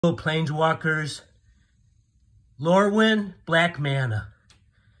Hello, Planeswalkers. Lorwyn, Black Mana.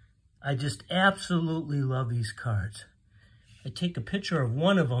 I just absolutely love these cards. I take a picture of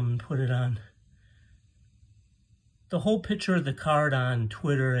one of them and put it on the whole picture of the card on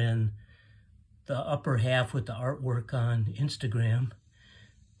Twitter and the upper half with the artwork on Instagram.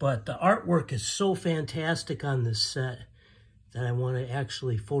 But the artwork is so fantastic on this set that I want to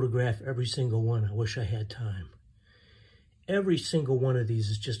actually photograph every single one. I wish I had time. Every single one of these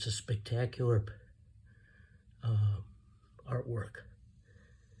is just a spectacular artwork.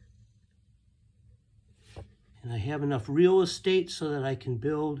 And I have enough real estate so that I can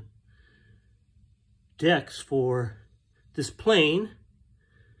build decks for this plane,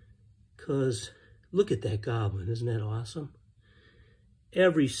 because look at that goblin, isn't that awesome?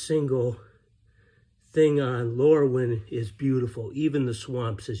 Every single thing on Lorwyn is beautiful, even the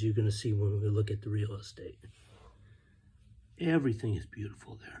swamps, as you're going to see when we look at the real estate. Everything is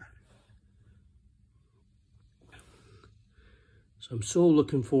beautiful there. So I'm so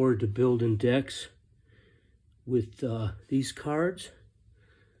looking forward to building decks with these cards.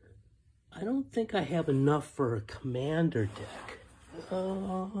 I don't think I have enough for a commander deck.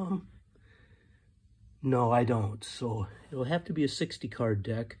 No, I don't. So it'll have to be a 60 card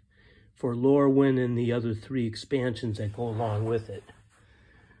deck for Lorwyn and the other 3 expansions that go along with it.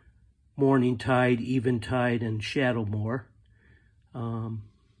 Morning Tide, Eventide, and Shadowmoor.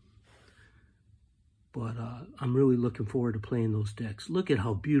 But I'm really looking forward to playing those decks. Look at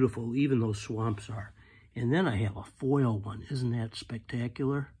how beautiful even those swamps are. And then I have a foil one. Isn't that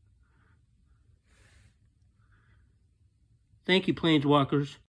spectacular? Thank you, Planeswalkers.